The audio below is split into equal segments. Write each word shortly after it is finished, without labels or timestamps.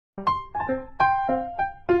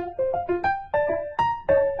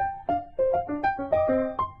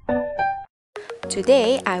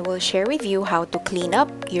Today, I will share with you how to clean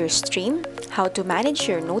up your stream, how to manage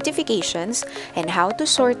your notifications, and how to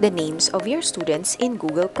sort the names of your students in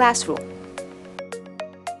Google Classroom.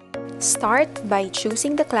 Start by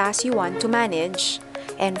choosing the class you want to manage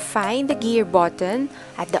and find the gear button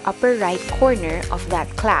at the upper right corner of that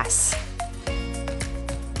class.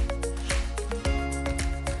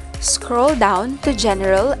 Scroll down to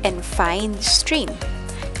General and find Stream.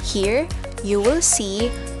 Here, you will see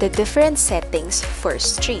the different settings for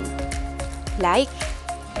stream. Like,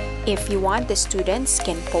 if you want the students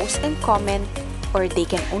can post and comment, or they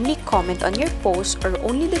can only comment on your post, or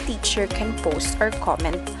only the teacher can post or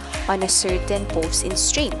comment on a certain post in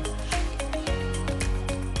stream.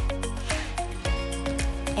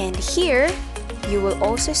 And here, you will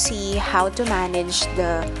also see how to manage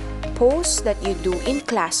the posts that you do in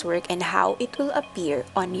classwork and how it will appear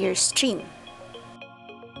on your stream.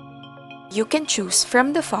 You can choose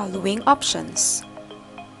from the following options.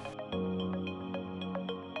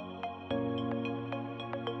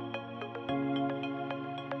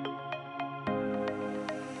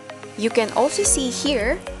 You can also see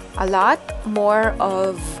here a lot more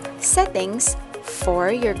of settings for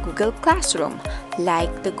your Google Classroom,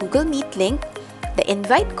 like the Google Meet link, the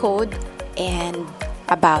invite code, and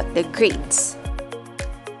about the grades.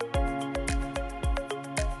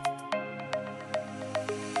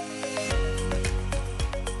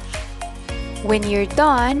 When you're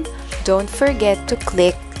done, don't forget to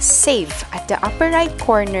click Save at the upper right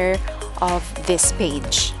corner of this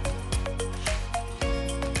page.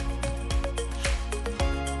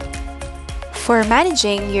 For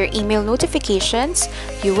managing your email notifications,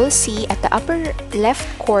 you will see at the upper left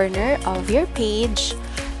corner of your page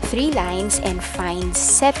 3 lines and find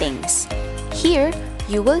Settings. Here,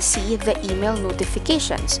 you will see the email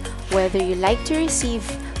notifications, whether you like to receive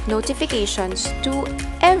notifications to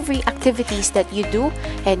every activities that you do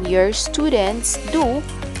and your students do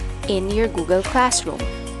in your Google Classroom.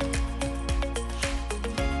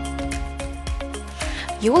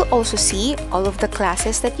 You will also see all of the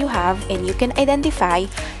classes that you have, and you can identify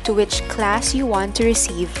to which class you want to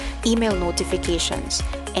receive email notifications.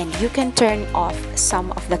 And you can turn off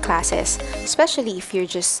some of the classes, especially if you're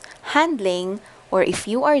just handling or if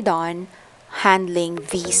you are done handling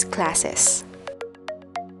these classes.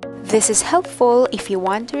 This is helpful if you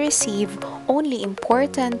want to receive only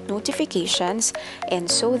important notifications, and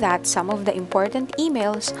so that some of the important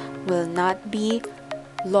emails will not be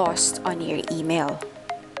lost on your email.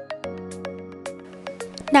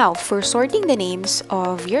 Now, for sorting the names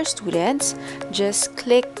of your students, just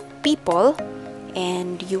click People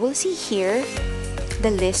and you will see here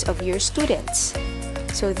the list of your students.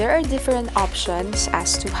 So there are different options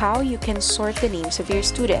as to how you can sort the names of your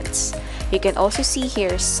students. You can also see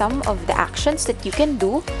here some of the actions that you can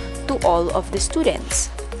do to all of the students.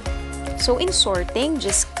 So in sorting,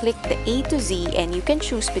 just click the A to Z and you can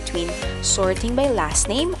choose between sorting by last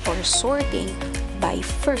name or sorting by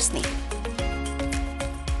first name.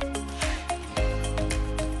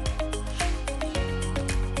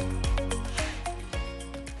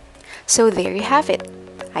 So there you have it.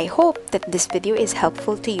 I hope that this video is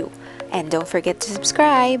helpful to you, and don't forget to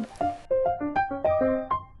subscribe.